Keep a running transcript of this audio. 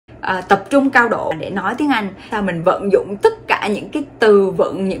tập trung cao độ để nói tiếng Anh. Sao mình vận dụng tất cả những cái từ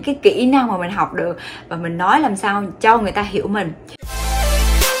vựng, những cái kỹ năng mà mình học được và mình nói làm sao cho người ta hiểu mình.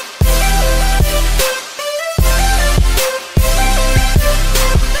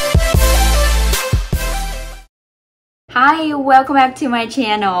 Hi, welcome back to my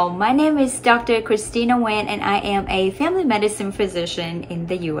channel. My name is Dr. Christina Nguyen and I am a family medicine physician in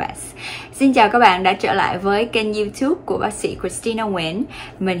the US. Xin chào các bạn đã trở lại với kênh YouTube của bác sĩ Christina Nguyen.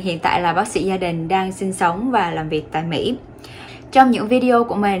 Mình hiện tại là bác sĩ gia đình đang sinh sống và làm việc tại Mỹ. Trong những video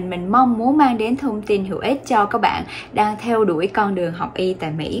của mình mong muốn mang đến thông tin hữu ích cho các bạn đang theo đuổi con đường học y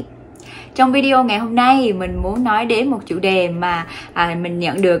tại Mỹ. Trong video ngày hôm nay, mình muốn nói đến một chủ đề mà mình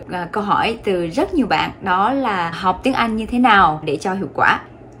nhận được câu hỏi từ rất nhiều bạn, đó là học tiếng Anh như thế nào để cho hiệu quả.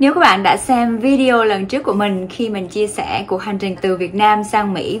 Nếu các bạn đã xem video lần trước của mình khi mình chia sẻ cuộc hành trình từ Việt Nam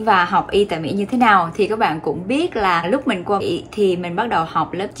sang Mỹ và học y tại Mỹ như thế nào, thì các bạn cũng biết là lúc mình qua Mỹ thì mình bắt đầu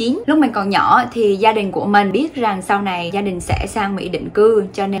học lớp 9. Lúc mình còn nhỏ thì gia đình của mình biết rằng sau này gia đình sẽ sang Mỹ định cư,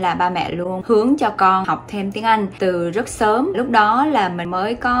 cho nên là ba mẹ luôn hướng cho con học thêm tiếng Anh từ rất sớm. Lúc đó là mình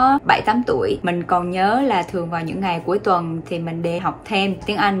mới có 7-8 tuổi. Mình còn nhớ là thường vào những ngày cuối tuần thì mình đi học thêm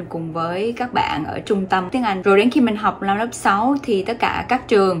tiếng Anh cùng với các bạn ở trung tâm tiếng Anh. Rồi đến khi mình học lớp 6 thì tất cả các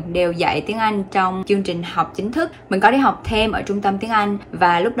trường đều dạy tiếng Anh trong chương trình học chính thức. Mình có đi học thêm ở trung tâm tiếng Anh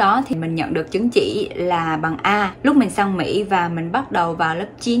và lúc đó thì mình nhận được chứng chỉ là bằng A. Lúc mình sang Mỹ và mình bắt đầu vào lớp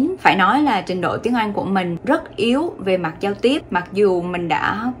 9, phải nói là trình độ tiếng Anh của mình rất yếu về mặt giao tiếp. Mặc dù mình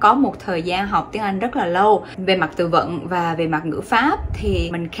đã có một thời gian học tiếng Anh rất là lâu, về mặt từ vựng và về mặt ngữ pháp thì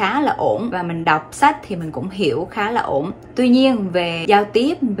mình khá là ổn và mình đọc sách thì mình cũng hiểu khá là ổn. Tuy nhiên về giao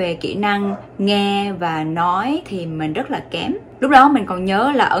tiếp, về kỹ năng nghe và nói thì mình rất là kém. Lúc đó mình còn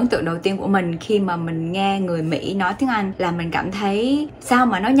nhớ là ấn tượng đầu tiên của mình khi mà mình nghe người Mỹ nói tiếng Anh là mình cảm thấy sao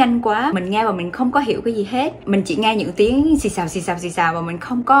mà nó nhanh quá. Mình nghe và mình không có hiểu cái gì hết. Mình chỉ nghe những tiếng xì xào và mình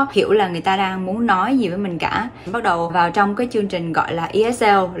không có hiểu là người ta đang muốn nói gì với mình cả. Mình bắt đầu vào trong cái chương trình gọi là ESL,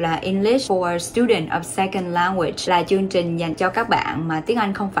 là English for Student of Second Language, là chương trình dành cho các bạn mà tiếng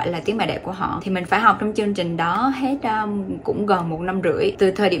Anh không phải là tiếng mẹ đẻ của họ. Thì mình phải học trong chương trình đó hết cũng gần 1 năm rưỡi.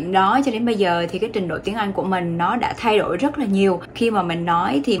 Từ thời điểm đó cho đến bây giờ thì cái trình độ tiếng Anh của mình nó đã thay đổi rất là nhiều. Khi mà mình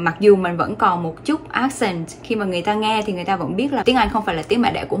nói thì mặc dù mình vẫn còn một chút accent, khi mà người ta nghe thì người ta vẫn biết là tiếng Anh không phải là tiếng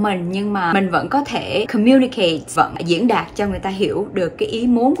mẹ đẻ của mình, nhưng mà mình vẫn có thể communicate, vẫn diễn đạt cho người ta hiểu được cái ý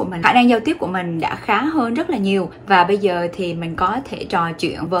muốn của mình. Khả năng giao tiếp của mình đã khá hơn rất là nhiều và bây giờ thì mình có thể trò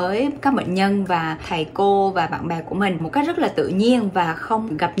chuyện với các bệnh nhân và thầy cô và bạn bè của mình một cách rất là tự nhiên và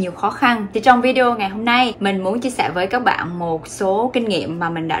không gặp nhiều khó khăn. Thì trong video ngày hôm nay mình muốn chia sẻ với các bạn một số kinh nghiệm mà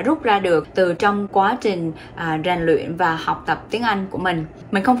mình đã rút ra được từ trong quá trình rèn luyện và học tập tiếng Anh của mình.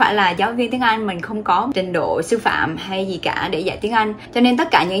 Mình không phải là giáo viên tiếng Anh, mình không có trình độ sư phạm hay gì cả để dạy tiếng Anh, cho nên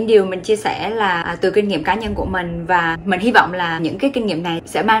tất cả những điều mình chia sẻ là từ kinh nghiệm cá nhân của mình và mình hy vọng là những cái kinh nghiệm này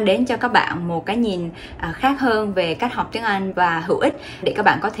sẽ mang đến cho các bạn một cái nhìn khác hơn về cách học tiếng Anh và hữu ích để các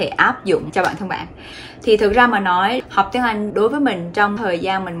bạn có thể áp dụng cho bản thân bạn. Thì thực ra mà nói, học tiếng Anh đối với mình trong thời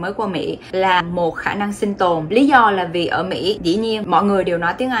gian mình mới qua Mỹ là một khả năng sinh tồn. Lý do là vì ở Mỹ dĩ nhiên mọi người đều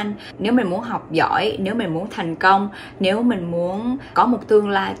nói tiếng Anh. Nếu mình muốn học giỏi, nếu mình muốn thành công, nếu mình muốn có một tương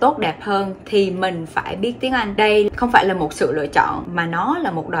lai tốt đẹp hơn thì mình phải biết tiếng Anh. Đây không phải là một sự lựa chọn mà nó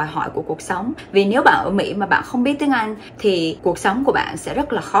là một đòi hỏi của cuộc sống. Vì nếu bạn ở Mỹ mà bạn không biết tiếng Anh thì cuộc sống của bạn sẽ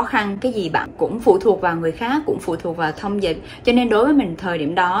rất là khó khăn. Cái gì bạn cũng phụ thuộc vào người khác, cũng phụ thuộc vào thông dịch. Cho nên đối với mình thời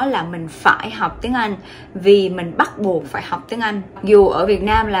điểm đó là mình phải học tiếng Anh vì mình bắt buộc phải học tiếng Anh. Dù ở Việt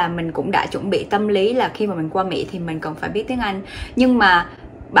Nam là mình cũng đã chuẩn bị tâm lý là khi mà mình qua Mỹ thì mình cần phải biết tiếng Anh, nhưng mà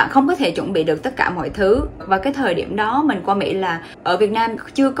bạn không có thể chuẩn bị được tất cả mọi thứ. Và cái thời điểm đó mình qua Mỹ là ở Việt Nam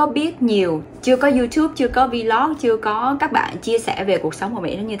chưa có biết nhiều, chưa có YouTube, chưa có vlog, chưa có các bạn chia sẻ về cuộc sống ở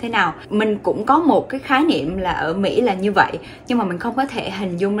Mỹ nó như thế nào. Mình cũng có một cái khái niệm là ở Mỹ là như vậy, nhưng mà mình không có thể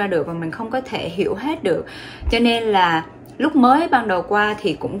hình dung ra được và mình không có thể hiểu hết được. Cho nên là lúc mới ban đầu qua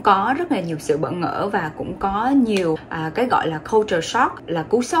thì cũng có rất là nhiều sự bỡ ngỡ và cũng có nhiều cái gọi là culture shock, là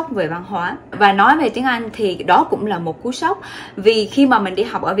cú sốc về văn hóa. Và nói về tiếng Anh thì đó cũng là một cú sốc, vì khi mà mình đi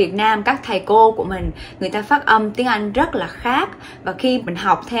học ở Việt Nam, các thầy cô của mình, người ta phát âm tiếng Anh rất là khác, và khi mình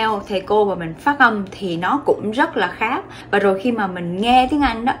học theo thầy cô và mình phát âm thì nó cũng rất là khác. Và rồi khi mà mình nghe tiếng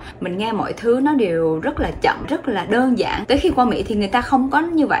Anh đó, mình nghe mọi thứ nó đều rất là chậm, rất là đơn giản. Tới khi qua Mỹ thì người ta không có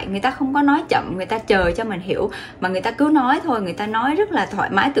như vậy, người ta không có nói chậm, người ta chờ cho mình hiểu, mà người ta cứ nói thôi, người ta nói rất là thoải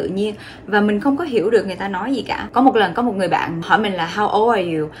mái tự nhiên và mình không có hiểu được người ta nói gì cả. Có một lần có một người bạn hỏi mình là how old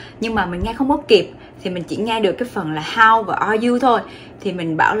are you, nhưng mà mình nghe không có kịp thì mình chỉ nghe được cái phần là how và are you thôi. Thì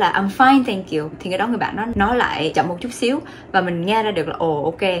mình bảo là I'm fine thank you, thì cái đó người bạn nó nói lại chậm một chút xíu và mình nghe ra được là ồ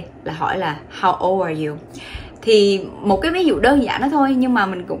ok, là hỏi là how old are you. Thì một cái ví dụ đơn giản đó thôi, nhưng mà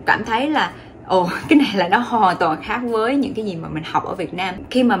mình cũng cảm thấy là cái này là nó hoàn toàn khác với những cái gì mà mình học ở Việt Nam.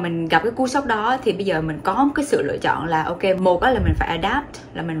 Khi mà mình gặp cái cú sốc đó thì bây giờ mình có một cái sự lựa chọn là ok, một là mình phải adapt,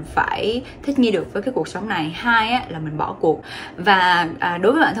 là mình phải thích nghi được với cái cuộc sống này. Hai là mình bỏ cuộc. Và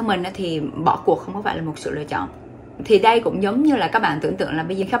đối với bản thân mình thì bỏ cuộc không có phải là một sự lựa chọn. Thì đây cũng giống như là các bạn tưởng tượng là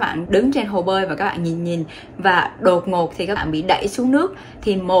bây giờ các bạn đứng trên hồ bơi và các bạn nhìn và đột ngột thì các bạn bị đẩy xuống nước.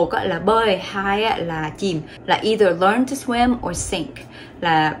 Thì một là bơi, hai là chìm, là either learn to swim or sink,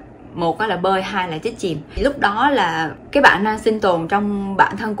 là một là bơi, hai là chết chìm. Lúc đó là cái bản năng sinh tồn trong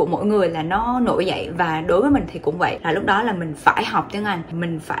bản thân của mỗi người là nó nổi dậy. Và đối với mình thì cũng vậy, là lúc đó là mình phải học tiếng Anh,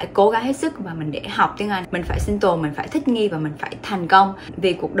 mình phải cố gắng hết sức và mình để học tiếng Anh, mình phải sinh tồn, mình phải thích nghi và mình phải thành công.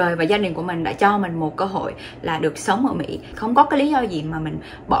 Vì cuộc đời và gia đình của mình đã cho mình một cơ hội là được sống ở Mỹ. Không có cái lý do gì mà mình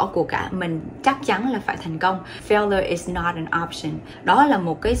bỏ cuộc cả, mình chắc chắn là phải thành công. Failure is not an option. Đó là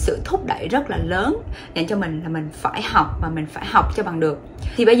một cái sự thúc đẩy rất là lớn dành cho mình, là mình phải học và mình phải học cho bằng được.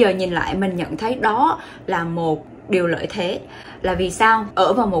 Thì bây giờ nhìn lại mình nhận thấy đó là một điều lợi thế. Là vì sao?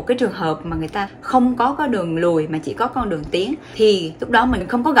 Ở vào một cái trường hợp mà người ta không có đường lùi mà chỉ có con đường tiến, thì lúc đó mình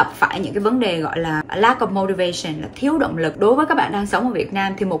không có gặp phải những cái vấn đề gọi là lack of motivation, là thiếu động lực. Đối với các bạn đang sống ở Việt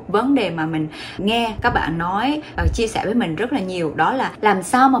Nam thì một vấn đề mà mình nghe các bạn nói và chia sẻ với mình rất là nhiều, đó là làm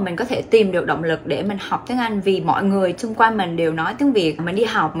sao mà mình có thể tìm được động lực để mình học tiếng Anh. Vì mọi người xung quanh mình đều nói tiếng Việt, mình đi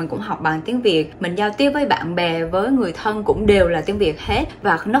học mình cũng học bằng tiếng Việt, mình giao tiếp với bạn bè, với người thân cũng đều là tiếng Việt hết,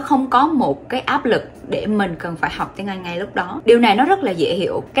 và nó không có một cái áp lực để mình cần phải học tiếng Anh ngay lúc đó. Điều này nó rất là dễ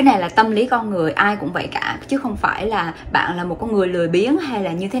hiểu. Cái này là tâm lý con người, ai cũng vậy cả, chứ không phải là bạn là một con người lười biếng hay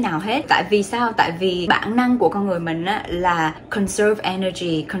là như thế nào hết. Tại vì sao? Tại vì bản năng của con người mình là conserve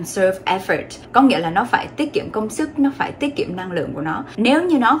energy, conserve effort. Có nghĩa là nó phải tiết kiệm công sức, nó phải tiết kiệm năng lượng của nó. Nếu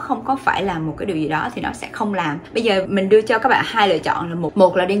như nó không có phải làm một cái điều gì đó thì nó sẽ không làm. Bây giờ mình đưa cho các bạn hai lựa chọn là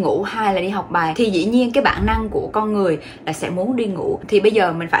một là đi ngủ, hai là đi học bài. Thì dĩ nhiên cái bản năng của con người là sẽ muốn đi ngủ. Thì bây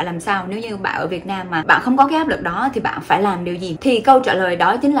giờ mình phải làm sao? Nếu như bạn ở Việt Nam mà bạn không có cái áp lực đó thì bạn phải làm điều gì? Thì câu trả lời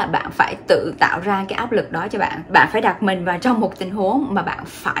đó chính là bạn phải tự tạo ra cái áp lực đó cho bạn. Bạn phải đặt mình vào trong một tình huống mà bạn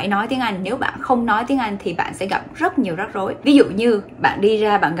phải nói tiếng Anh. Nếu bạn không nói tiếng Anh thì bạn sẽ gặp rất nhiều rắc rối. Ví dụ như bạn đi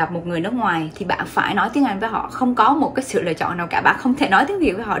ra bạn gặp một người nước ngoài thì bạn phải nói tiếng Anh với họ, không có một cái sự lựa chọn nào cả. Bạn không thể nói tiếng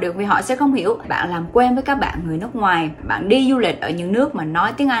Việt với họ được vì họ sẽ không hiểu. Bạn làm quen với các bạn người nước ngoài, bạn đi du lịch ở những nước mà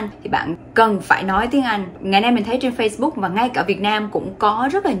nói tiếng Anh thì bạn cần phải nói tiếng Anh. Ngày nay mình thấy trên Facebook và ngay cả Việt Nam cũng có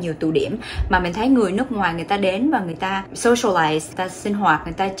rất là nhiều tụ điểm mà mình thấy người nước ngoài người ta đến và người ta socialize, người ta sinh hoạt,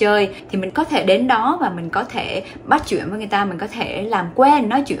 người ta chơi. Thì mình có thể đến đó và mình có thể bắt chuyện với người ta, mình có thể làm quen,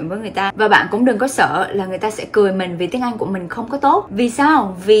 nói chuyện với người ta. Và bạn cũng đừng có sợ là người ta sẽ cười mình vì tiếng Anh của mình không có tốt. Vì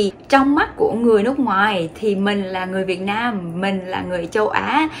sao? Vì trong mắt của người nước ngoài thì mình là người Việt Nam, mình là người châu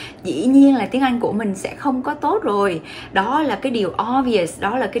Á, dĩ nhiên là tiếng Anh của mình sẽ không có tốt rồi. Đó là cái điều obvious,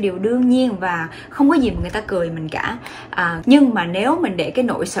 đó là cái điều đương nhiên và không có gì mà người ta cười mình cả. Nhưng mà nếu mình để cái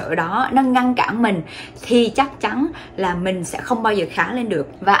nỗi sợ đó nó ngăn cản mình thì chắc chắn là mình sẽ không bao giờ khá lên được.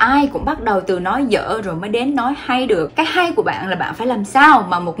 Và ai cũng bắt đầu từ nói dở rồi mới đến nói hay được. Cái hay của bạn là bạn phải làm sao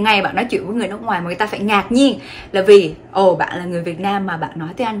mà một ngày bạn nói chuyện với người nước ngoài mà người ta phải ngạc nhiên là vì bạn là người Việt Nam mà bạn nói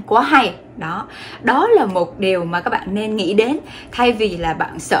tiếng Anh quá hay. Đó là một điều mà các bạn nên nghĩ đến, thay vì là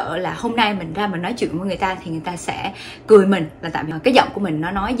bạn sợ là hôm nay mình ra mình nói chuyện với người ta thì người ta sẽ cười mình là tại vì cái giọng của mình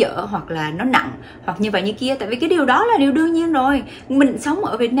nó nói dở hoặc là nó nặng hoặc như vậy như kia. Tại vì cái điều đó là điều đương nhiên rồi. Mình sống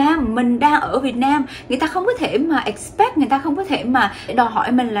ở Việt Nam, mình đang ở Việt Nam, người ta không có thể mà expect, người ta không có thể mà đòi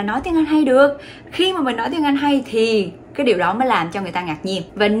hỏi mình là nói tiếng Anh hay được. Khi mà mình nói tiếng Anh hay thì cái điều đó mới làm cho người ta ngạc nhiên.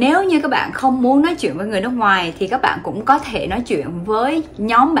 Và nếu như các bạn không muốn nói chuyện với người nước ngoài thì các bạn cũng có thể nói chuyện với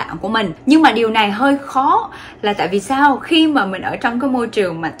nhóm bạn của mình. Nhưng mà điều này hơi khó là tại vì sao? Khi mà mình ở trong cái môi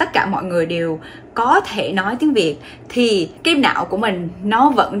trường mà tất cả mọi người đều có thể nói tiếng Việt thì cái não của mình nó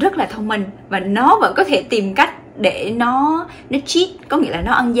vẫn rất là thông minh và nó vẫn có thể tìm cách để nó cheat, có nghĩa là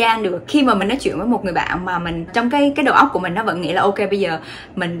nó ăn gian được. Khi mà mình nói chuyện với một người bạn mà mình trong cái đầu óc của mình nó vẫn nghĩ là ok, bây giờ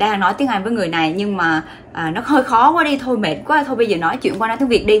mình đang nói tiếng Anh với người này nhưng mà nó hơi khó quá đi, thôi mệt quá, thôi bây giờ nói chuyện qua nói tiếng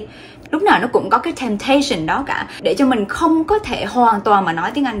Việt đi. Lúc nào nó cũng có cái temptation đó cả, để cho mình không có thể hoàn toàn mà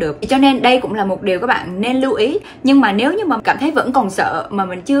nói tiếng Anh được. Cho nên đây cũng là một điều các bạn nên lưu ý. Nhưng mà nếu như mà cảm thấy vẫn còn sợ mà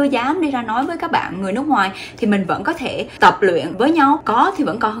mình chưa dám đi ra nói với các bạn người nước ngoài thì mình vẫn có thể tập luyện với nhau. Có thì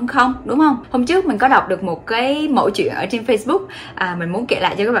vẫn còn hơn không, đúng không? Hôm trước mình có đọc được một cái mẫu chuyện ở trên Facebook, mình muốn kể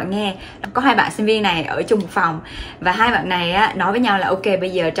lại cho các bạn nghe. Có hai bạn sinh viên này ở chung một phòng và hai bạn này nói với nhau là ok, bây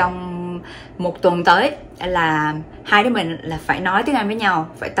giờ trong một tuần tới là hai đứa mình là phải nói tiếng Anh với nhau,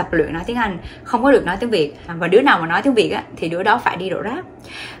 phải tập luyện nói tiếng Anh, không có được nói tiếng Việt. Và đứa nào mà nói tiếng Việt thì đứa đó phải đi đổ rác.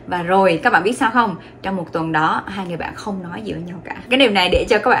 Và rồi các bạn biết sao không? Trong một tuần đó hai người bạn không nói gì với nhau cả. Cái điều này để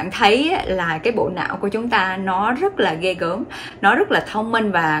cho các bạn thấy là cái bộ não của chúng ta nó rất là ghê gớm, nó rất là thông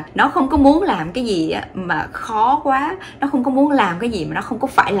minh và nó không có muốn làm cái gì mà khó quá, nó không có muốn làm cái gì mà nó không có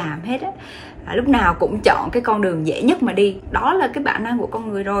phải làm hết á. lúc nào cũng chọn cái con đường dễ nhất mà đi. Đó là cái bản năng của con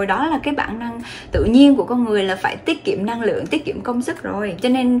người rồi, đó là cái bản năng tự nhiên của con người là phải tiết kiệm năng lượng, tiết kiệm công sức rồi. Cho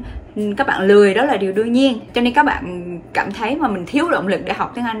nên các bạn lười đó là điều đương nhiên. Cho nên các bạn cảm thấy mà mình thiếu động lực để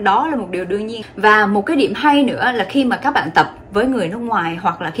học tiếng Anh, đó là một điều đương nhiên. Và một cái điểm hay nữa là khi mà các bạn tập với người nước ngoài,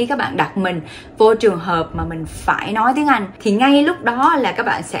 hoặc là khi các bạn đặt mình vô trường hợp mà mình phải nói tiếng Anh, thì ngay lúc đó là các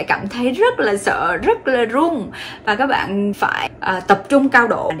bạn sẽ cảm thấy rất là sợ, rất là run, và các bạn phải tập trung cao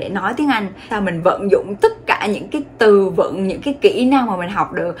độ để nói tiếng Anh. Sao mình vận dụng tất cả những cái từ vựng, những cái kỹ năng mà mình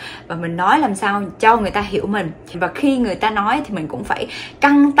học được, và mình nói làm sao cho người ta hiểu mình. Và khi người ta nói thì mình cũng phải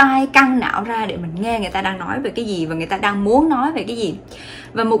căng tai, căng não ra để mình nghe người ta đang nói về cái gì và người ta đang muốn nói về cái gì.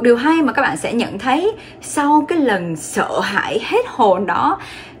 Và một điều hay mà các bạn sẽ nhận thấy sau cái lần sợ hãi hết hồn đó,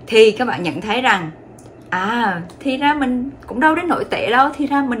 thì các bạn nhận thấy rằng thì ra mình cũng đâu đến nỗi tệ đâu, thì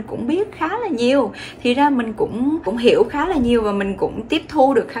ra mình cũng biết khá là nhiều, thì ra mình cũng hiểu khá là nhiều, và mình cũng tiếp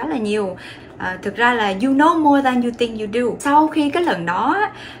thu được khá là nhiều. Thực ra là you know more than you think you do. Sau khi cái lần đó,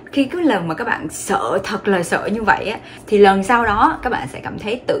 khi cái lần mà các bạn sợ, thật là sợ như vậy á, thì lần sau đó các bạn sẽ cảm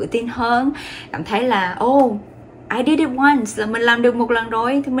thấy tự tin hơn, cảm thấy là I did it once, là mình làm được một lần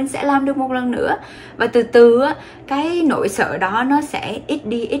rồi thì mình sẽ làm được một lần nữa. Và từ từ cái nỗi sợ đó nó sẽ ít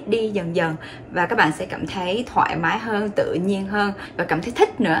đi dần dần, và các bạn sẽ cảm thấy thoải mái hơn, tự nhiên hơn, và cảm thấy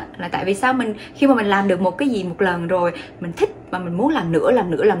thích nữa. Là tại vì sao khi mà mình làm được một cái gì một lần rồi, mình thích và mình muốn làm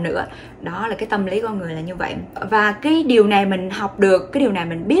nữa. Đó là cái tâm lý con người là như vậy. Và cái điều này mình học được, cái điều này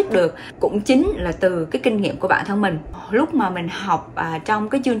mình biết được cũng chính là từ cái kinh nghiệm của bản thân mình. Lúc mà mình học trong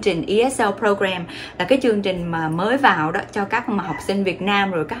cái chương trình ESL program, là cái chương trình mà mới vào đó cho các học sinh Việt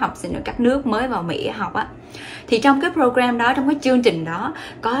Nam rồi các học sinh ở các nước mới vào Mỹ học á, thì trong cái program đó, trong cái chương trình đó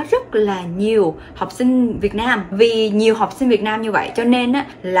có rất là nhiều học sinh Việt Nam. Vì nhiều học sinh Việt Nam như vậy cho nên á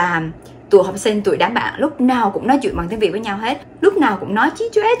là tụi học sinh, tụi đám bạn lúc nào cũng nói chuyện bằng tiếng Việt với nhau hết, lúc nào cũng nói chí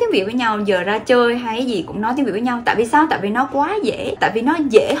chóe tiếng Việt với nhau, giờ ra chơi hay gì cũng nói tiếng Việt với nhau. Tại vì sao? Tại vì nó quá dễ, tại vì nó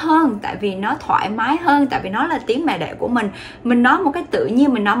dễ hơn, tại vì nó thoải mái hơn, tại vì nó là tiếng mẹ đẻ của mình nói một cái tự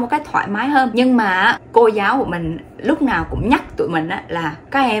nhiên, mình nói một cái thoải mái hơn. Nhưng mà cô giáo của mình lúc nào cũng nhắc tụi mình là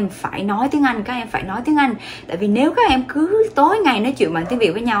các em phải nói tiếng Anh, các em phải nói tiếng Anh. Tại vì nếu các em cứ tối ngày nói chuyện bằng tiếng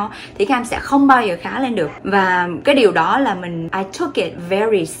Việt với nhau thì các em sẽ không bao giờ khá lên được. Và cái điều đó là I took it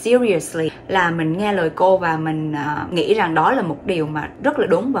very seriously, là mình nghe lời cô và mình nghĩ rằng đó là một điều mà rất là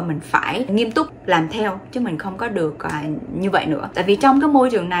đúng, và mình phải nghiêm túc làm theo, chứ mình không có được như vậy nữa. Tại vì trong cái môi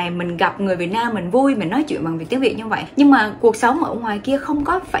trường này mình gặp người Việt Nam, mình vui, mình nói chuyện bằng tiếng Việt như vậy. Nhưng mà cuộc sống ở ngoài kia không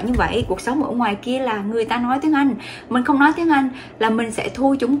có phải như vậy. Cuộc sống ở ngoài kia là người ta nói tiếng Anh, mình không nói tiếng Anh là mình sẽ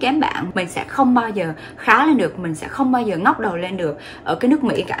thua chúng kém bạn, mình sẽ không bao giờ khá lên được, mình sẽ không bao giờ ngóc đầu lên được ở cái nước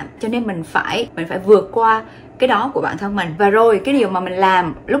Mỹ cả. Cho nên mình phải vượt qua cái đó của bản thân mình. Và rồi cái điều mà mình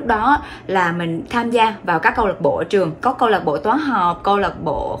làm lúc đó là mình tham gia vào các câu lạc bộ ở trường. Có câu lạc bộ toán học, câu lạc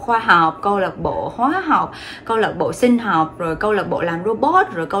bộ khoa học, câu lạc bộ hóa học, câu lạc bộ sinh học, rồi câu lạc bộ làm robot,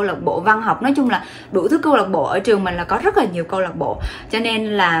 rồi câu lạc bộ văn học. Nói chung là đủ thứ câu lạc bộ ở trường mình, là có rất là nhiều câu lạc bộ. Cho nên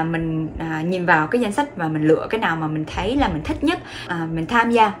là mình nhìn vào cái danh sách và mình lựa cái nào mà mình thấy là mình thích nhất, mình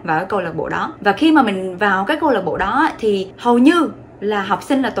tham gia vào cái câu lạc bộ đó. Và khi mà mình vào cái câu lạc bộ đó thì hầu như là học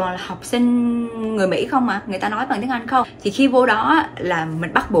sinh là toàn là học sinh người Mỹ không mà, người ta nói bằng tiếng Anh không. Thì khi vô đó là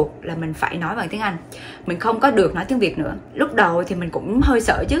mình bắt buộc là mình phải nói bằng tiếng Anh, mình không có được nói tiếng Việt nữa. Lúc đầu thì mình cũng hơi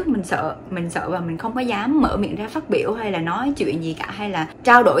sợ chứ, mình sợ và mình không có dám mở miệng ra phát biểu hay là nói chuyện gì cả, hay là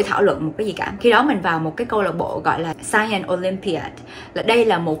trao đổi thảo luận một cái gì cả. Khi đó mình vào một cái câu lạc bộ gọi là Science Olympiad, là đây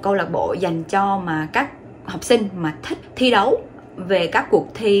là một câu lạc bộ dành cho mà các học sinh mà thích thi đấu về các cuộc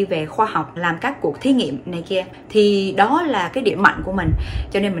thi về khoa học, làm các cuộc thí nghiệm này kia. Thì đó là cái điểm mạnh của mình,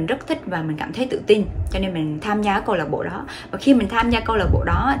 cho nên mình rất thích và mình cảm thấy tự tin, cho nên mình tham gia câu lạc bộ đó. Và khi mình tham gia câu lạc bộ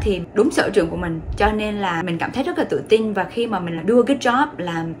đó thì đúng sở trường của mình, cho nên là mình cảm thấy rất là tự tin. Và khi mà mình do a good job,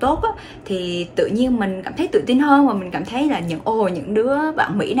 làm tốt á, thì tự nhiên mình cảm thấy tự tin hơn, và mình cảm thấy là những đứa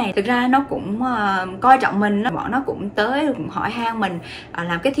bạn Mỹ này thực ra nó cũng coi trọng mình, bọn nó cũng tới cũng hỏi han mình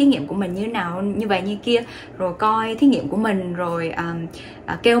làm cái thí nghiệm của mình như nào, như vậy như kia, rồi coi thí nghiệm của mình, rồi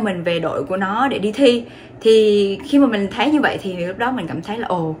kêu mình về đội của nó để đi thi. Thì khi mà mình thấy như vậy thì lúc đó mình cảm thấy là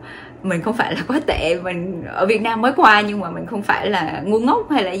mình không phải là quá tệ, mình ở Việt Nam mới qua nhưng mà mình không phải là ngu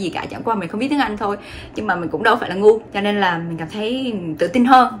ngốc hay là gì cả, chẳng qua mình không biết tiếng Anh thôi, nhưng mà mình cũng đâu phải là ngu. Cho nên là mình cảm thấy tự tin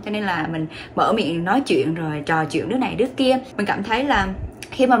hơn, cho nên là mình mở miệng nói chuyện rồi trò chuyện đứa này đứa kia. Mình cảm thấy là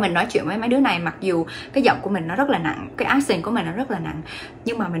khi mà mình nói chuyện với mấy đứa này, mặc dù cái giọng của mình nó rất là nặng, cái accent của mình nó rất là nặng,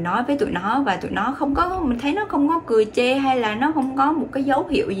 nhưng mà mình nói với tụi nó và tụi nó không có, mình thấy nó không có cười chê hay là nó không có một cái dấu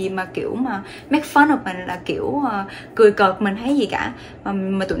hiệu gì mà kiểu mà make fun of mình, là kiểu cười cợt mình hay gì cả,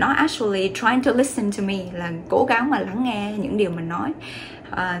 mà tụi nó actually trying to listen to me, là cố gắng mà lắng nghe những điều mình nói.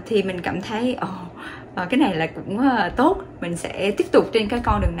 Thì mình cảm thấy cái này là cũng tốt, mình sẽ tiếp tục trên cái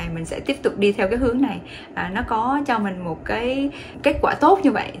con đường này, mình sẽ tiếp tục đi theo cái hướng này. Nó có cho mình một cái kết quả tốt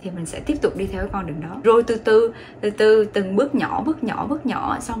như vậy thì mình sẽ tiếp tục đi theo cái con đường đó. Rồi từ từ từng bước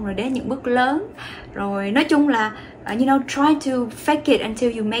nhỏ, xong rồi đến những bước lớn. Rồi nói chung là try to fake it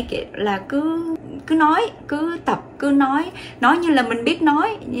until you make it, là cứ nói, cứ tập, cứ nói như là mình biết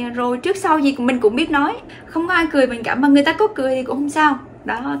nói, rồi trước sau gì mình cũng biết nói. Không có ai cười mình cả, mà người ta có cười thì cũng không sao.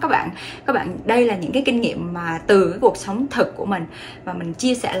 Đó các bạn, đây là những cái kinh nghiệm mà từ cái cuộc sống thực của mình và mình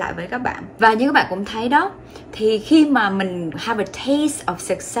chia sẻ lại với các bạn. Và như các bạn cũng thấy đó, thì khi mà mình have a taste of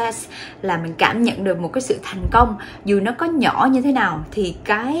success, là mình cảm nhận được một cái sự thành công dù nó có nhỏ như thế nào, thì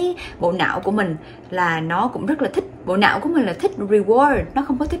cái bộ não của mình là nó cũng rất là thích. Bộ não của mình là thích reward, nó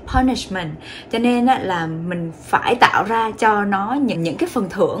không có thích punishment. Cho nên là mình phải tạo ra cho nó những cái phần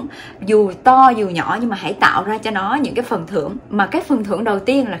thưởng, dù to dù nhỏ, nhưng mà hãy tạo ra cho nó những cái phần thưởng. Mà cái phần thưởng đầu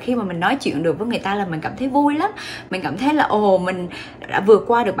tiên là khi mà mình nói chuyện được với người ta là mình cảm thấy vui lắm. Mình cảm thấy là mình đã vượt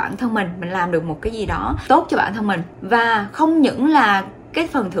qua được bản thân mình làm được một cái gì đó tốt cho bản thân mình. Và không những là cái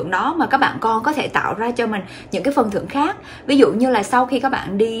phần thưởng đó mà các bạn còn có thể tạo ra cho mình những cái phần thưởng khác. Ví dụ như là sau khi các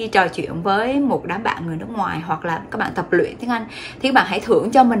bạn đi trò chuyện với một đám bạn người nước ngoài, hoặc là các bạn tập luyện tiếng Anh, thì các bạn hãy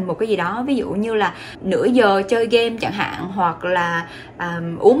thưởng cho mình một cái gì đó. Ví dụ như là nửa giờ chơi game chẳng hạn, hoặc là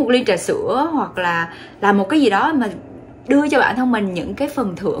uống một ly trà sữa, hoặc là làm một cái gì đó mà đưa cho bản thân mình những cái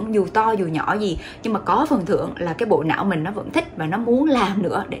phần thưởng, dù to dù nhỏ gì, nhưng mà có phần thưởng là cái bộ não mình nó vẫn thích và nó muốn làm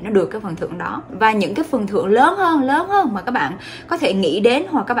nữa để nó được cái phần thưởng đó. Và những cái phần thưởng lớn hơn mà các bạn có thể nghĩ đến,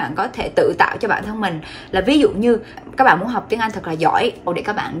 hoặc các bạn có thể tự tạo cho bản thân mình, là ví dụ như các bạn muốn học tiếng Anh thật là giỏi để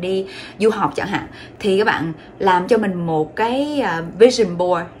các bạn đi du học chẳng hạn, thì các bạn làm cho mình một cái vision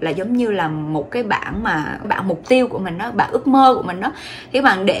board, là giống như là một cái bảng mục tiêu của mình đó, bảng ước mơ của mình đó. Thì các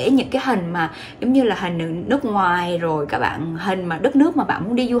bạn để những cái hình mà giống như là hình nước ngoài, rồi các bạn hình mà đất nước mà bạn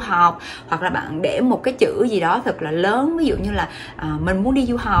muốn đi du học, hoặc là bạn để một cái chữ gì đó thật là lớn, ví dụ như là mình muốn đi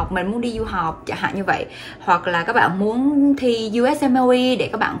du học chẳng hạn như vậy. Hoặc là các bạn muốn thi USMLE để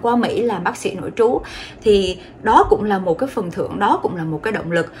các bạn qua Mỹ làm bác sĩ nội trú, thì đó cũng là một cái phần thưởng, đó cũng là một cái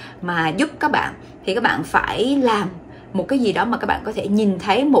động lực mà giúp các bạn. Thì các bạn phải làm một cái gì đó mà các bạn có thể nhìn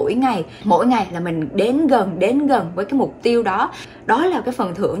thấy mỗi ngày là mình đến gần với cái mục tiêu đó. Đó là cái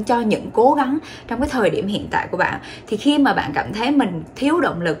phần thưởng cho những cố gắng trong cái thời điểm hiện tại của bạn. Thì khi mà bạn cảm thấy mình thiếu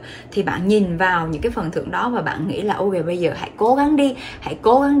động lực, thì bạn nhìn vào những cái phần thưởng đó và bạn nghĩ là ôi bây giờ hãy cố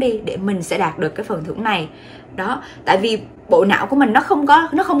gắng đi để mình sẽ đạt được cái phần thưởng này. Đó, tại vì bộ não của mình nó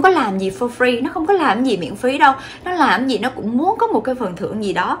không có làm gì for free, nó không có làm gì miễn phí đâu. Nó làm gì nó cũng muốn có một cái phần thưởng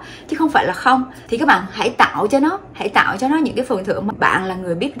gì đó, chứ không phải là không. Thì các bạn hãy tạo cho nó những cái phần thưởng mà bạn là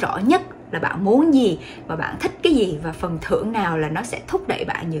người biết rõ nhất là bạn muốn gì và bạn thích cái gì, và phần thưởng nào là nó sẽ thúc đẩy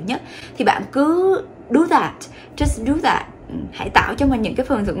bạn nhiều nhất. Thì bạn cứ do that, just do that. Hãy tạo cho mình những cái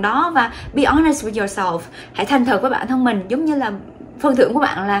phần thưởng đó và be honest with yourself. Hãy thành thật với bản thân mình, giống như là phần thưởng của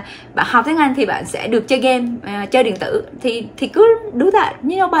bạn là bạn học tiếng Anh thì bạn sẽ được chơi game, chơi điện tử, thì cứ do that,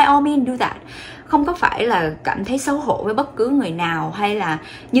 by all means do that. Không có phải là cảm thấy xấu hổ với bất cứ người nào hay là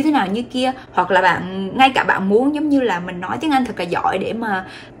như thế nào như kia. Hoặc là ngay cả bạn muốn giống như là mình nói tiếng Anh thật là giỏi để mà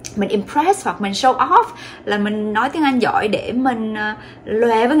mình impress, hoặc mình show off là mình nói tiếng Anh giỏi để mình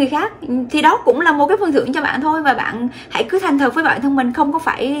lòe với người khác, thì đó cũng là một cái phần thưởng cho bạn thôi. Và bạn hãy cứ thành thật với bản thân mình, không có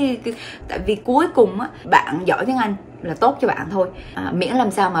phải, tại vì cuối cùng bạn giỏi tiếng Anh là tốt cho bạn thôi, miễn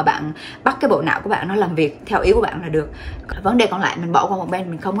làm sao mà bạn bắt cái bộ não của bạn nó làm việc theo ý của bạn là được. Vấn đề còn lại mình bỏ qua một bên,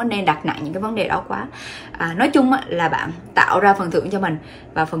 mình không có nên đặt nặng những cái vấn đề đó quá. Nói chung là bạn tạo ra phần thưởng cho mình,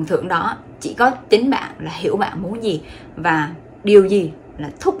 và phần thưởng đó chỉ có chính bạn là hiểu bạn muốn gì và điều gì là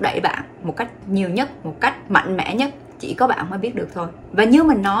thúc đẩy bạn một cách nhiều nhất, một cách mạnh mẽ nhất, chỉ có bạn mới biết được thôi. Và như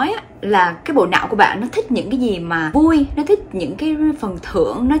mình nói là cái bộ não của bạn nó thích những cái gì mà vui, nó thích những cái phần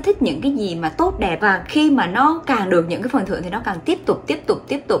thưởng, nó thích những cái gì mà tốt đẹp. Và khi mà nó càng được những cái phần thưởng thì nó càng tiếp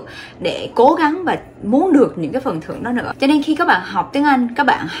tục để cố gắng và muốn được những cái phần thưởng đó nữa. Cho nên khi các bạn học tiếng Anh, các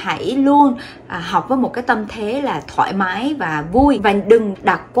bạn hãy luôn học với một cái tâm thế là thoải mái và vui, và đừng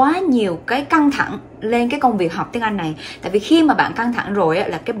đặt quá nhiều cái căng thẳng lên cái công việc học tiếng Anh này. Tại vì khi mà bạn căng thẳng rồi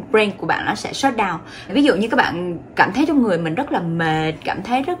là cái brain của bạn nó sẽ shut down. Ví dụ như các bạn cảm thấy trong người mình rất là mệt, cảm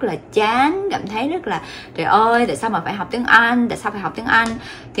thấy rất là chán, cảm thấy rất là trời ơi tại sao mà phải học tiếng Anh,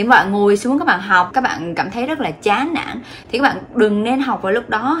 thì các bạn ngồi xuống các bạn học, các bạn cảm thấy rất là chán nản, thì các bạn đừng nên học vào lúc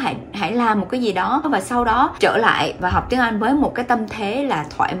đó. Hãy làm một cái gì đó và sau đó trở lại và học tiếng Anh với một cái tâm thế là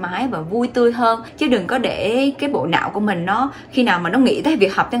thoải mái và vui tươi hơn. Chứ đừng có để cái bộ não của mình nó khi nào mà nó nghĩ tới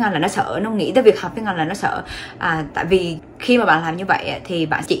việc học tiếng Anh là nó sợ, nó nghĩ tới việc học tiếng Anh Thanh là nó sợ. Tại vì khi mà bạn làm như vậy thì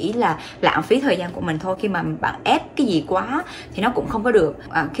bạn chỉ là lãng phí thời gian của mình thôi. Khi mà bạn ép cái gì quá thì nó cũng không có được.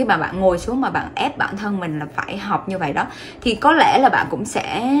 Khi mà bạn ngồi xuống mà bạn ép bản thân mình là phải học như vậy đó, thì có lẽ là bạn cũng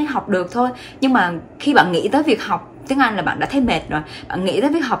sẽ học được thôi. Nhưng mà khi bạn nghĩ tới việc học tiếng Anh là bạn đã thấy mệt rồi. Bạn nghĩ tới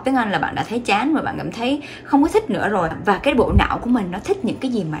việc học tiếng Anh là bạn đã thấy chán và bạn cảm thấy không có thích nữa rồi. Và cái bộ não của mình nó thích những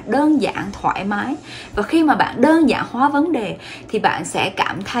cái gì mà đơn giản, thoải mái. Và khi mà bạn đơn giản hóa vấn đề thì bạn sẽ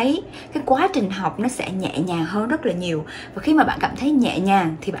cảm thấy cái quá trình học nó sẽ nhẹ nhàng hơn rất là nhiều. Và khi mà bạn cảm thấy nhẹ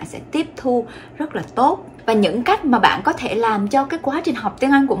nhàng thì bạn sẽ tiếp thu rất là tốt. Và những cách mà bạn có thể làm cho cái quá trình học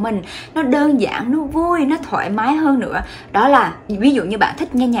tiếng Anh của mình nó đơn giản, nó vui, nó thoải mái hơn nữa, đó là ví dụ như bạn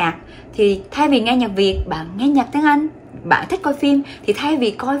thích nghe nhạc thì thay vì nghe nhạc Việt, bạn nghe nhạc tiếng Anh. Bạn thích coi phim thì thay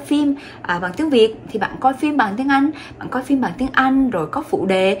vì coi phim bằng tiếng Việt thì bạn coi phim bằng tiếng Anh. Bạn coi phim bằng tiếng Anh rồi có phụ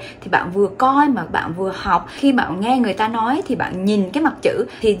đề thì bạn vừa coi mà bạn vừa học. Khi bạn nghe người ta nói thì bạn nhìn cái mặt chữ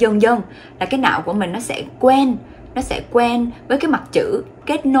thì dần dần là cái não của mình nó sẽ quen với cái mặt chữ,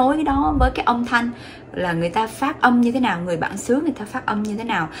 kết nối đó với cái âm thanh, là người ta phát âm như thế nào, người bản xứ người ta phát âm như thế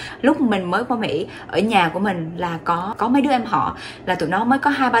nào. Lúc mình mới qua Mỹ, ở nhà của mình là có mấy đứa em họ là tụi nó mới có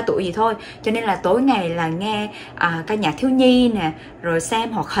 2-3 tuổi gì thôi, cho nên là tối ngày là nghe ca nhạc thiếu nhi nè, rồi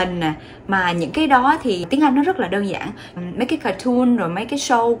xem hoạt hình nè. Mà những cái đó thì tiếng Anh nó rất là đơn giản. Mấy cái cartoon rồi mấy cái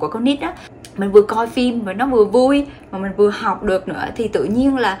show của con nít á, mình vừa coi phim và nó vừa vui mà mình vừa học được nữa, thì tự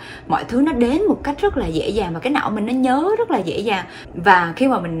nhiên là mọi thứ nó đến một cách rất là dễ dàng và cái não mình nó nhớ rất là dễ dàng. Và khi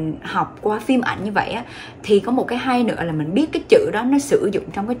mà mình học qua phim ảnh như vậy á, thì có một cái hay nữa là mình biết cái chữ đó nó sử dụng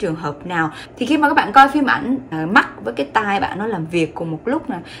trong cái trường hợp nào. Thì khi mà các bạn coi phim ảnh, mắt với cái tai bạn nó làm việc cùng một lúc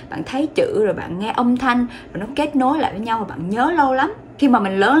nè, bạn thấy chữ rồi bạn nghe âm thanh rồi nó kết nối lại với nhau và bạn nhớ lâu lắm. Khi mà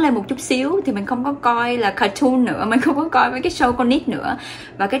mình lớn lên một chút xíu thì mình không có coi là cartoon nữa, mình không có coi mấy cái show con nít nữa,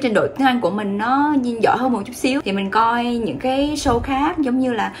 và cái trình độ tiếng Anh của mình nó giỏi hơn một chút xíu thì mình coi những cái show khác, giống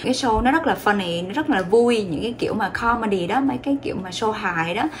như là cái show nó rất là funny, nó rất là vui, những cái kiểu mà comedy đó, mấy cái kiểu mà show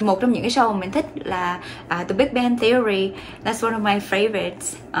hài đó. Một trong những cái show mà mình thích là The Big Bang Theory. That's one of my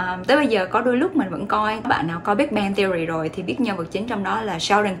favorites. Tới bây giờ có đôi lúc mình vẫn coi. Bạn nào coi Big Bang Theory rồi thì biết nhân vật chính trong đó là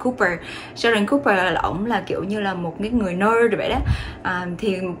Sheldon Cooper. Sheldon Cooper là ổng là kiểu như là một cái người nerd vậy đó.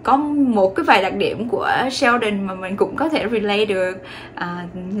 Thì có một cái vài đặc điểm của Sheldon mà mình cũng có thể relate được.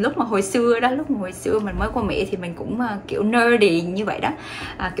 Lúc mà hồi xưa mình mới qua Mỹ thì mình cũng kiểu nerdy như vậy đó,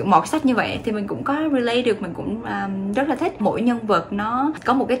 kiểu mọt sách như vậy thì mình cũng có relate được, mình cũng rất là thích. Mỗi nhân vật nó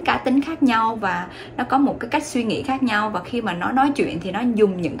có một cái cá tính khác nhau và nó có một cái cách suy nghĩ khác nhau, và khi mà nó nói chuyện thì nó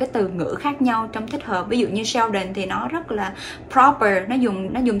dùng những cái từ ngữ khác nhau trong thích hợp. Ví dụ như Sheldon thì nó rất là proper, nó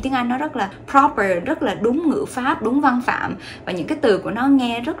dùng tiếng Anh nó rất là proper, rất là đúng ngữ pháp, đúng văn phạm, và những cái từ của nó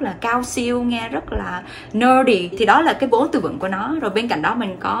nghe rất là cao siêu, nghe rất là nerdy. Thì đó là cái vốn từ vựng của nó. Rồi bên cạnh đó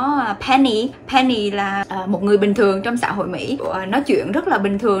mình có Penny là một người bình thường trong xã hội Mỹ, nói chuyện rất là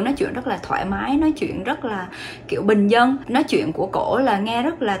bình thường, nói chuyện rất là thoải mái, nói chuyện rất là kiểu bình dân. Nói chuyện của cổ là nghe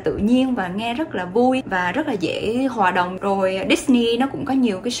rất là tự nhiên và nghe rất là vui và rất là dễ hòa đồng. Rồi Disney nó cũng có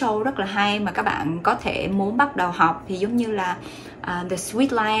nhiều cái show rất là hay mà các bạn có thể muốn bắt đầu học, thì giống như là The Sweet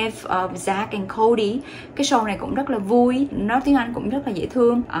Life of Zack and Cody. Cái show này cũng rất là vui, nói tiếng Anh cũng rất là dễ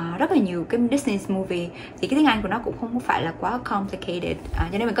thương. Rất là nhiều cái Disney movie thì cái tiếng Anh của nó cũng không phải là quá complicated,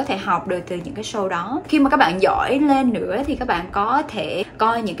 cho nên mình có thể học được từ những cái show đó. Khi mà các bạn giỏi lên nữa thì các bạn có thể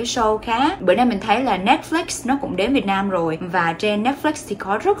coi những cái show khác. Bữa nay mình thấy là Netflix nó cũng đến Việt Nam rồi, và trên Netflix thì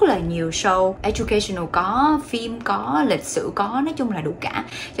có rất là nhiều show educational, có phim, có lịch sử, có nói chung là đủ cả.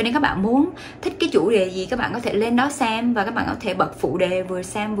 Cho nên các bạn muốn thích cái chủ đề gì các bạn có thể lên đó xem, và các bạn có thể bật phụ đề, vừa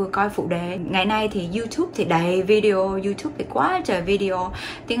xem vừa coi phụ đề. Ngày nay thì YouTube thì đầy video, YouTube thì quá trời video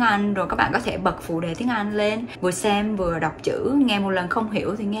tiếng Anh, rồi các bạn có thể bật phụ đề tiếng Anh lên, vừa xem vừa đọc chữ. Nghe một lần không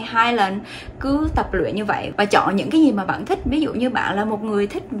hiểu thì nghe 2 lần, cứ tập luyện như vậy và chọn những cái gì mà bạn thích. Ví dụ như bạn là một người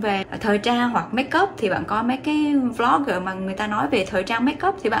thích về thời trang hoặc make up thì bạn coi mấy cái vlogger mà người ta nói về thời trang make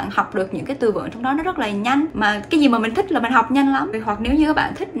up thì bạn học được những cái từ vựng trong đó nó rất là nhanh. Mà cái gì mà mình thích là mình học nhanh lắm. Hoặc nếu như các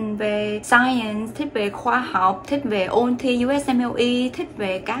bạn thích về science, thích về khoa học, thích về ôn thi USMLE, thích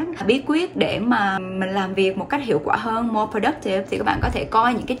về các bí quyết để mà mình làm việc một cách hiệu quả hơn, more productive, thì các bạn có thể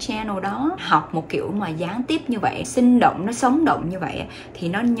coi những cái channel đó. Học một kiểu mà gián tiếp như vậy, sinh động, nó sống động như vậy thì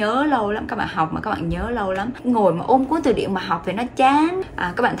nó nhớ lâu lắm. Các bạn học mà các bạn nhớ lâu lắm. Ngồi mà ôm cuốn từ điển mà học thì nó chán.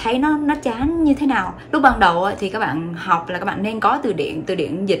 Các bạn thấy nó chán như thế nào? Lúc ban đầu thì các bạn học là các bạn nên có từ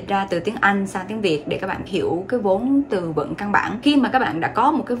điển dịch ra từ tiếng Anh sang tiếng Việt để các bạn hiểu cái vốn từ vựng căn bản. Khi mà các bạn đã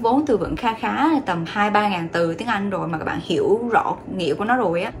có một cái vốn từ vựng khá tầm 2-3 ngàn từ tiếng Anh rồi, mà các bạn hiểu rõ nghĩa của nó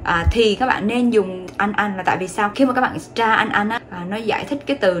rồi thì các bạn nên dùng anh là tại vì sao? Khi mà các bạn tra anh nó giải thích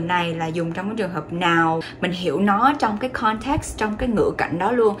cái từ này là dùng trong cái trường hợp nào, mình hiểu nó trong cái context, trong cái ngữ cảnh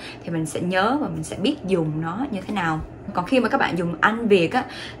đó luôn, thì mình sẽ nhớ và mình sẽ biết dùng nó như thế nào. Còn khi mà các bạn dùng Anh Việt á,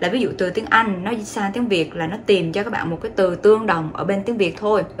 là ví dụ từ tiếng Anh nó sang tiếng Việt là nó tìm cho các bạn một cái từ tương đồng ở bên tiếng Việt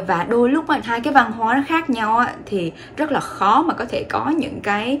thôi. Và đôi lúc á, hai cái văn hóa nó khác nhau á, thì rất là khó mà có thể có những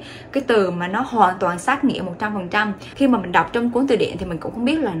cái từ mà nó hoàn toàn sát nghĩa 100%. Khi mà mình đọc trong cuốn từ điển thì mình cũng không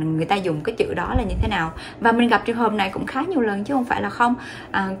biết là người ta dùng cái chữ đó là như thế nào. Và mình gặp trường hợp này cũng khá nhiều lần chứ không phải là không.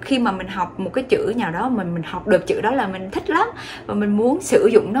 Khi mà mình học một cái chữ nào đó, mình học được chữ đó là mình thích lắm và mình muốn sử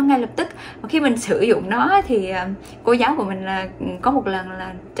dụng nó ngay lập tức. Và khi mình sử dụng nó thì cô giáo của mình là có một lần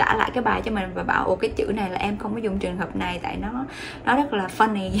là trả lại cái bài cho mình và bảo cái chữ này là em không có dùng trường hợp này tại nó rất là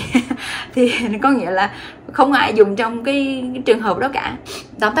funny. Thì có nghĩa là không ai dùng trong cái trường hợp đó cả.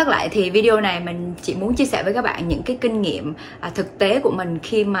 Tóm tắt lại thì video này mình chỉ muốn chia sẻ với các bạn những cái kinh nghiệm thực tế của mình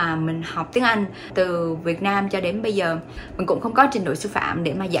khi mà mình học tiếng Anh từ Việt Nam cho đến bây giờ. Mình cũng không có trình độ sư phạm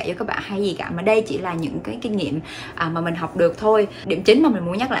để mà dạy cho các bạn hay gì cả, mà đây chỉ là những cái kinh nghiệm mà mình học được thôi. Điểm chính mà mình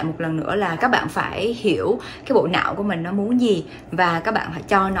muốn nhắc lại một lần nữa là các bạn phải hiểu cái bộ não của mình nó muốn gì và các bạn phải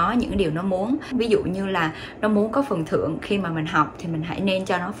cho nó những điều nó muốn. Ví dụ như là nó muốn có phần thưởng khi mà mình học thì mình hãy nên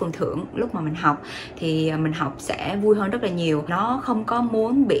cho nó phần thưởng lúc mà mình học, thì mình học sẽ vui hơn rất là nhiều. Nó không có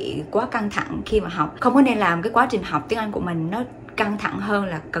muốn bị quá căng thẳng khi mà học, không có nên làm cái quá trình học tiếng Anh của mình nó căng thẳng hơn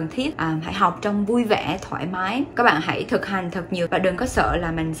là cần thiết. Hãy học trong vui vẻ, thoải mái. Các bạn hãy thực hành thật nhiều và đừng có sợ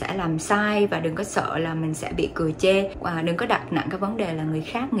là mình sẽ làm sai, và đừng có sợ là mình sẽ bị cười chê, và đừng có đặt nặng cái vấn đề là người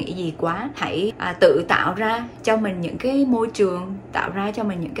khác nghĩ gì quá. Hãy tự tạo ra cho mình những cái môi trường, tạo ra cho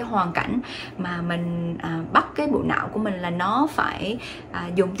mình những cái hoàn cảnh mà mình bắt cái bộ não của mình là nó phải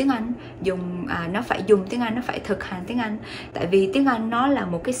dùng tiếng Anh, nó phải dùng tiếng Anh, nó phải thực hành tiếng Anh. Tại vì tiếng Anh nó là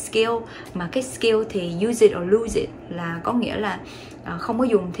một cái skill, mà cái skill thì use it or lose it, là có nghĩa là không có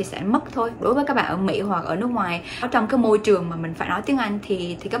dùng thì sẽ mất thôi. Đối với các bạn ở Mỹ hoặc ở nước ngoài, ở trong cái môi trường mà mình phải nói tiếng Anh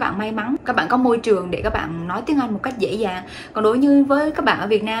thì các bạn may mắn, các bạn có môi trường để các bạn nói tiếng Anh một cách dễ dàng. Còn đối như với các bạn ở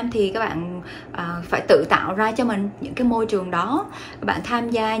Việt Nam thì các bạn phải tự tạo ra cho mình những cái môi trường đó. Các bạn tham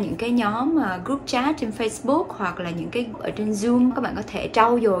gia những cái nhóm group chat trên Facebook hoặc là những cái ở trên Zoom, các bạn có thể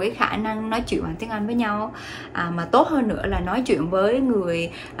trau dồi cái khả năng nói chuyện bằng tiếng Anh với nhau. Mà tốt hơn nữa là nói chuyện với người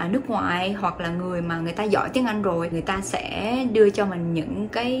nước ngoài hoặc là người mà người ta giỏi tiếng Anh rồi, người ta sẽ đưa cho mình những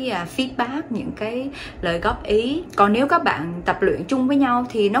cái feedback, những cái lời góp ý. Còn nếu các bạn tập luyện chung với nhau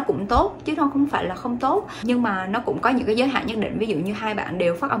thì nó cũng tốt chứ nó không phải là không tốt, nhưng mà nó cũng có những cái giới hạn nhất định. Ví dụ như hai bạn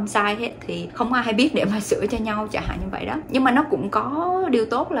đều phát âm sai hết thì không ai hay biết để mà sửa cho nhau, chẳng hạn như vậy đó. Nhưng mà nó cũng có điều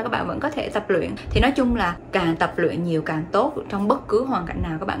tốt là các bạn vẫn có thể tập luyện. Thì nói chung là càng tập luyện nhiều càng tốt. Trong bất cứ hoàn cảnh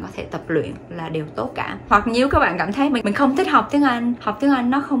nào các bạn có thể tập luyện là đều tốt cả. Hoặc nếu các bạn cảm thấy mình không thích học tiếng Anh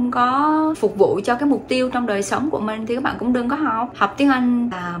nó không có phục vụ cho cái mục tiêu trong đời sống của mình thì các bạn cũng đừng có học. Học tiếng Anh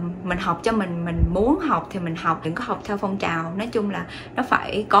là mình học cho mình muốn học thì mình học, đừng có học theo phong trào. Nói chung là nó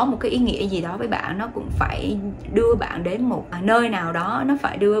phải có một cái ý nghĩa gì đó với bạn, nó cũng phải đưa bạn đến một nơi nào đó, nó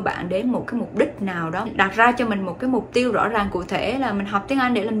phải đưa bạn đến một cái mục đích nào đó. Đặt ra cho mình một cái mục tiêu rõ ràng cụ thể là mình học tiếng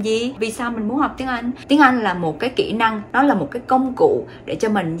Anh để làm gì, vì sao mình muốn học tiếng Anh. Tiếng Anh là một cái kỹ năng, nó là một cái công cụ để cho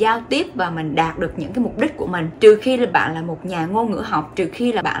mình giao tiếp và mình đạt được những cái mục đích của mình. Trừ khi là bạn là một nhà ngôn ngữ học, trừ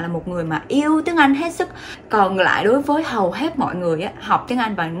khi là bạn là một người mà yêu tiếng Anh hết sức. Còn lại đối với hầu hết mọi người á, học tiếng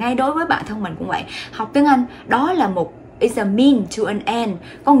Anh, và ngay đối với bản thân mình cũng vậy, học tiếng Anh đó là một it's a mean to an end,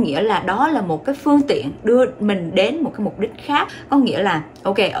 có nghĩa là đó là một cái phương tiện đưa mình đến một cái mục đích khác. Có nghĩa là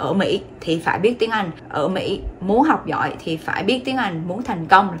ok, ở Mỹ thì phải biết tiếng Anh, ở Mỹ muốn học giỏi thì phải biết tiếng Anh, muốn thành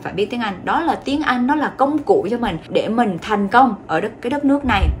công thì phải biết tiếng Anh. Đó là tiếng Anh, nó là công cụ cho mình để mình thành công ở cái đất nước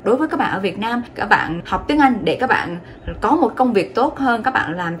này. Đối với các bạn ở Việt Nam, các bạn học tiếng Anh để các bạn có một công việc tốt hơn, các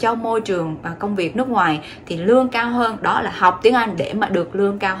bạn làm cho môi trường và công việc nước ngoài thì lương cao hơn. Đó là học tiếng Anh để mà được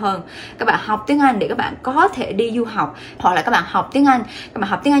lương cao hơn. Các bạn học tiếng Anh để các bạn có thể đi du học, hoặc là các bạn học tiếng Anh, các bạn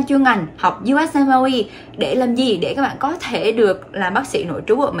học tiếng Anh chuyên ngành, học USMLE để làm gì? Để các bạn có thể được làm bác sĩ nội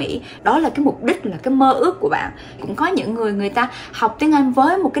trú ở Mỹ. Đó là cái mục đích, là cái mơ ước của bạn. Cũng có những người ta học tiếng Anh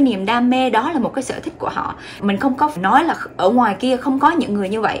với một cái niềm đam mê, đó là một cái sở thích của họ. Mình không có nói là ở ngoài kia không có những người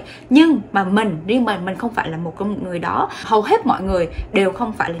như vậy, nhưng mà riêng mình không phải là một con người đó. Hầu hết mọi người đều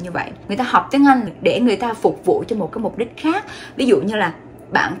không phải là như vậy. Người ta học tiếng Anh để người ta phục vụ cho một cái mục đích khác. Ví dụ như là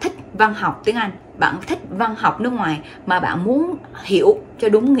bạn thích văn học tiếng Anh, bạn thích văn học nước ngoài mà bạn muốn hiểu cho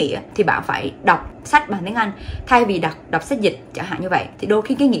đúng nghĩa thì bạn phải đọc sách bằng tiếng Anh thay vì đọc sách dịch, chẳng hạn như vậy. Thì đôi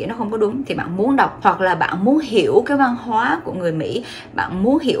khi cái nghĩa nó không có đúng thì bạn muốn đọc, hoặc là bạn muốn hiểu cái văn hóa của người Mỹ, bạn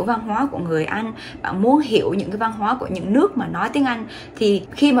muốn hiểu văn hóa của người Anh, bạn muốn hiểu những cái văn hóa của những nước mà nói tiếng Anh. Thì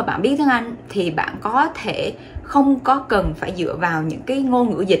khi mà bạn biết tiếng Anh thì bạn có thể không có cần phải dựa vào những cái ngôn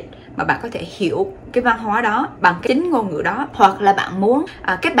ngữ dịch, mà bạn có thể hiểu cái văn hóa đó bằng cái chính ngôn ngữ đó. Hoặc là bạn muốn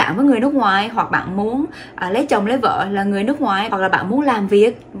kết bạn với người nước ngoài, hoặc bạn muốn lấy chồng lấy vợ là người nước ngoài, hoặc là bạn muốn làm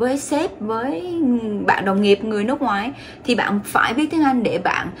việc, với sếp, với bạn đồng nghiệp người nước ngoài, thì bạn phải biết tiếng Anh để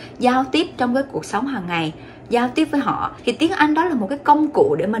bạn giao tiếp trong cái cuộc sống hàng ngày, giao tiếp với họ. Thì tiếng Anh đó là một cái công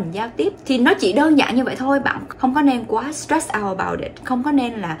cụ để mình giao tiếp, thì nó chỉ đơn giản như vậy thôi. Bạn không có nên quá stress out about it, không có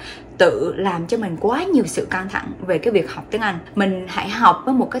nên là tự làm cho mình quá nhiều sự căng thẳng về cái việc học tiếng Anh. Mình hãy học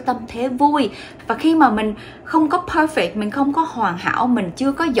với một cái tâm thế vui. Và khi mà mình không có perfect, mình không có hoàn hảo, mình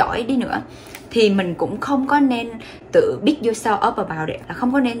chưa có giỏi đi nữa, thì mình cũng không có nên tự beat yourself up about it, là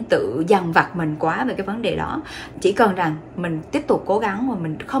không có nên tự dằn vặt mình quá về cái vấn đề đó. Chỉ cần rằng mình tiếp tục cố gắng và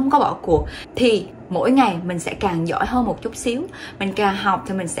mình không có bỏ cuộc, thì mỗi ngày mình sẽ càng giỏi hơn một chút xíu. Mình càng học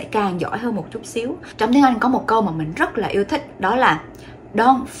thì mình sẽ càng giỏi hơn một chút xíu. Trong tiếng Anh có một câu mà mình rất là yêu thích, đó là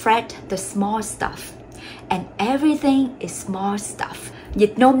Don't fret the small stuff and everything is small stuff.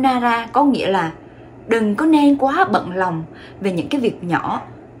 Dịch nôm na ra có nghĩa là đừng có nên quá bận lòng về những cái việc nhỏ,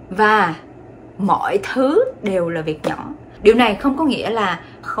 và mọi thứ đều là việc nhỏ. Điều này không có nghĩa là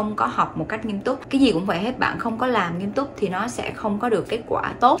không có học một cách nghiêm túc. Cái gì cũng vậy hết, bạn không có làm nghiêm túc thì nó sẽ không có được kết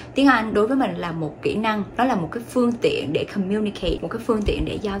quả tốt. Tiếng Anh đối với mình là một kỹ năng, nó là một cái phương tiện để communicate, một cái phương tiện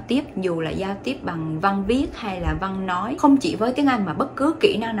để giao tiếp, dù là giao tiếp bằng văn viết hay là văn nói. Không chỉ với tiếng Anh mà bất cứ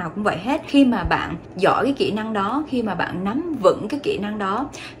kỹ năng nào cũng vậy hết. Khi mà bạn giỏi cái kỹ năng đó, khi mà bạn nắm vững cái kỹ năng đó,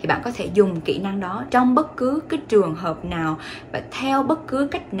 thì bạn có thể dùng kỹ năng đó trong bất cứ cái trường hợp nào và theo bất cứ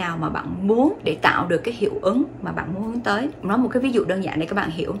cách nào mà bạn muốn để tạo được cái hiệu ứng mà bạn muốn hướng tới. Nói một cái ví dụ đơn giản để các bạn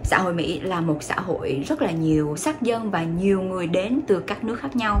hiểu. Xã hội Mỹ là một xã hội rất là nhiều sắc dân và nhiều người đến từ các nước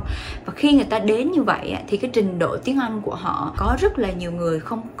khác nhau. Và khi người ta đến như vậy thì cái trình độ tiếng Anh của họ, có rất là nhiều người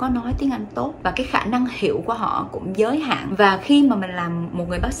không có nói tiếng Anh tốt, và cái khả năng hiểu của họ cũng giới hạn. Và khi mà mình làm một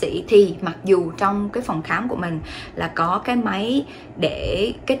người bác sĩ thì mặc dù trong cái phòng khám của mình là có cái máy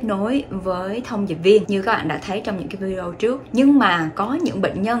để kết nối với thông dịch viên như các bạn đã thấy trong những cái video trước, nhưng mà có những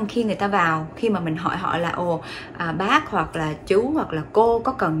bệnh nhân khi người ta vào, khi mà mình hỏi họ là bác hoặc là chú hoặc là cô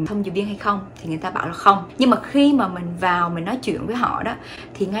có cần thông dịch viên hay không, thì người ta bảo là không. Nhưng mà khi mà mình vào mình nói chuyện với họ đó,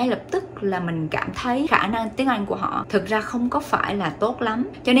 thì ngay lập tức là mình cảm thấy khả năng tiếng Anh của họ thực ra không có phải là tốt lắm.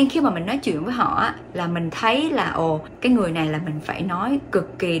 Cho nên khi mà mình nói chuyện với họ là mình thấy là cái người này là mình phải nói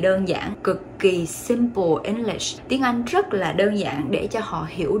cực kỳ đơn giản, cực kỳ simple English, tiếng Anh rất là đơn giản để cho họ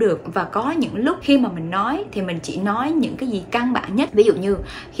hiểu được. Và có những lúc khi mà mình nói thì mình chỉ nói những cái gì căn bản nhất. Ví dụ như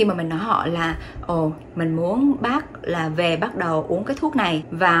khi mà mình nói họ là mình muốn bác là về bắt đầu uống cái thuốc này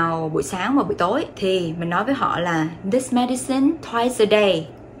vào buổi sáng và buổi tối, thì mình nói với họ là this medicine twice a day,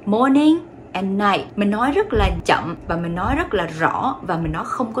 morning and night. Mình nói rất là chậm và mình nói rất là rõ, và mình nói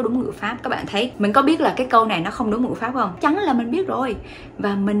không có đúng ngữ pháp. Các bạn thấy mình có biết là cái câu này nó không đúng ngữ pháp không? Chắn là mình biết rồi.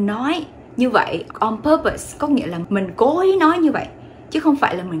 Và mình nói như vậy on purpose, có nghĩa là mình cố ý nói như vậy, chứ không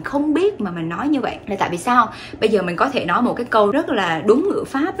phải là mình không biết mà mình nói như vậy. Là tại vì sao? Bây giờ mình có thể nói một cái câu rất là đúng ngữ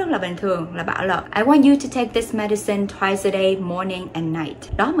pháp, rất là bình thường, là bảo là I want you to take this medicine twice a day, morning and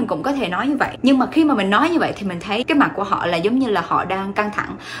night. Đó, mình cũng có thể nói như vậy. Nhưng mà khi mà mình nói như vậy thì mình thấy cái mặt của họ là giống như là họ đang căng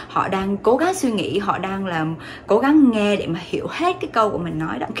thẳng, họ đang cố gắng suy nghĩ, họ đang làm cố gắng nghe để mà hiểu hết cái câu của mình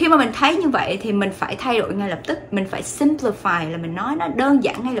nói đó. Khi mà mình thấy như vậy thì mình phải thay đổi ngay lập tức. Mình phải simplify, là mình nói nó đơn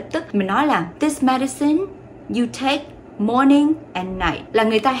giản ngay lập tức. Mình nói là this medicine you take morning and night, là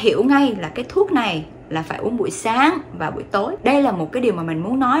người ta hiểu ngay là cái thuốc này là phải uống buổi sáng và buổi tối. Đây là một cái điều mà mình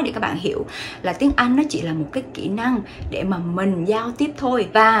muốn nói để các bạn hiểu là tiếng Anh nó chỉ là một cái kỹ năng để mà mình giao tiếp thôi,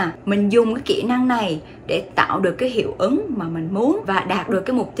 và mình dùng cái kỹ năng này để tạo được cái hiệu ứng mà mình muốn và đạt được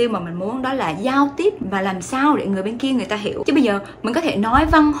cái mục tiêu mà mình muốn, đó là giao tiếp và làm sao để người bên kia người ta hiểu. Chứ bây giờ mình có thể nói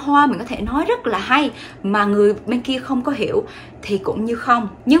văn hoa, mình có thể nói rất là hay mà người bên kia không có hiểu thì cũng như không.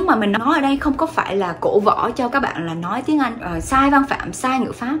 Nhưng mà mình nói ở đây không có phải là cổ võ cho các bạn là nói tiếng Anh sai văn phạm, sai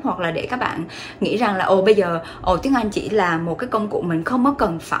ngữ pháp, hoặc là để các bạn nghĩ rằng là bây giờ tiếng Anh chỉ là một cái công cụ, mình không có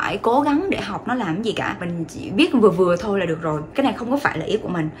cần phải cố gắng để học nó làm gì cả, mình chỉ biết vừa vừa thôi là được rồi. Cái này không có phải là ý của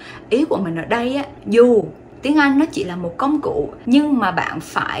mình. Ý của mình ở đây dù tiếng Anh nó chỉ là một công cụ, nhưng mà bạn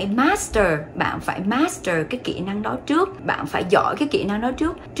phải master cái kỹ năng đó trước. Bạn phải giỏi cái kỹ năng đó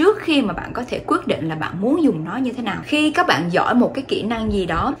trước khi mà bạn có thể quyết định là bạn muốn dùng nó như thế nào. Khi các bạn giỏi một cái kỹ năng gì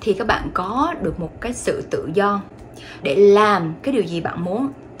đó thì các bạn có được một cái sự tự do để làm cái điều gì bạn muốn,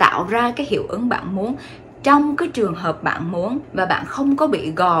 tạo ra cái hiệu ứng bạn muốn trong cái trường hợp bạn muốn, và bạn không có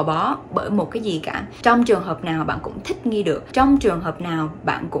bị gò bó bởi một cái gì cả. Trong trường hợp nào bạn cũng thích nghi được, trong trường hợp nào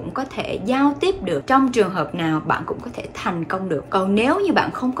bạn cũng có thể giao tiếp được, trong trường hợp nào bạn cũng có thể thành công được. Còn nếu như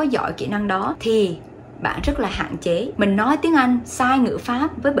bạn không có giỏi kỹ năng đó thì bạn rất là hạn chế. Mình nói tiếng Anh sai ngữ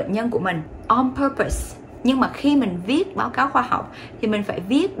pháp với bệnh nhân của mình on purpose, nhưng mà khi mình viết báo cáo khoa học thì mình phải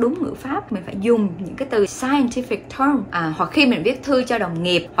viết đúng ngữ pháp, mình phải dùng những cái từ scientific term. Hoặc khi mình viết thư cho đồng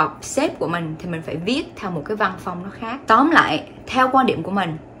nghiệp hoặc sếp của mình thì mình phải viết theo một cái văn phong nó khác. Tóm lại, theo quan điểm của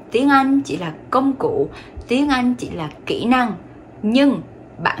mình, tiếng Anh chỉ là công cụ, tiếng Anh chỉ là kỹ năng nhưng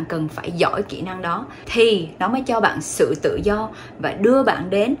bạn cần phải giỏi kỹ năng đó thì nó mới cho bạn sự tự do và đưa bạn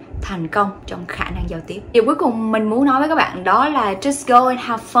đến thành công trong khả năng giao tiếp. Điều cuối cùng mình muốn nói với các bạn đó là just go and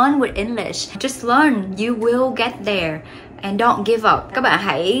have fun with English. Just learn, you will get there. And don't give up. Các bạn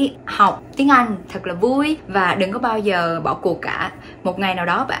hãy học tiếng Anh thật là vui và đừng có bao giờ bỏ cuộc cả. Một ngày nào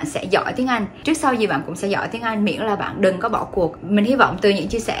đó bạn sẽ giỏi tiếng Anh. Trước sau gì bạn cũng sẽ giỏi tiếng Anh, miễn là bạn đừng có bỏ cuộc. Mình hy vọng từ những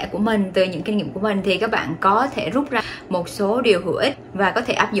chia sẻ của mình, từ những kinh nghiệm của mình thì các bạn có thể rút ra một số điều hữu ích và có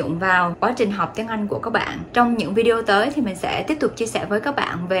thể áp dụng vào quá trình học tiếng Anh của các bạn. Trong những video tới thì mình sẽ tiếp tục chia sẻ với các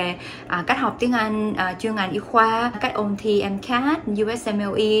bạn về cách học tiếng Anh chuyên ngành y khoa, cách ôn thi MCAT,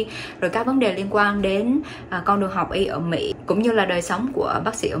 USMLE, rồi các vấn đề liên quan đến con đường học y ở Mỹ cũng như là đời sống của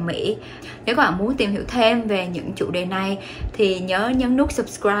bác sĩ ở Mỹ. Nếu các bạn muốn tìm hiểu thêm về những chủ đề này thì nhớ nhấn nút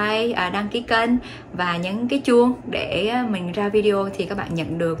subscribe, đăng ký kênh và nhấn cái chuông để mình ra video thì các bạn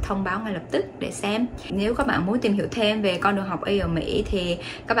nhận được thông báo ngay lập tức để xem. Nếu các bạn muốn tìm hiểu thêm về con đường học y ở Mỹ thì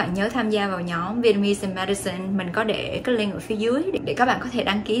các bạn nhớ tham gia vào nhóm Vietnamese and Medicine. Mình có để cái link ở phía dưới để các bạn có thể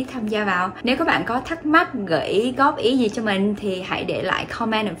đăng ký tham gia vào. Nếu các bạn có thắc mắc, gợi góp ý gì cho mình thì hãy để lại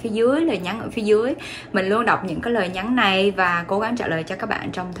comment ở phía dưới, lời nhắn ở phía dưới. Mình luôn đọc những cái lời nhắn này và cố gắng trả lời cho các bạn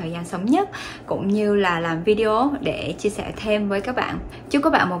trong thời gian sớm nhất, cũng như là làm video để chia sẻ thêm với các bạn. Chúc các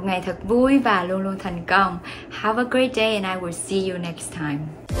bạn một ngày thật vui và luôn luôn thành công. Have a great day and I will see you next time.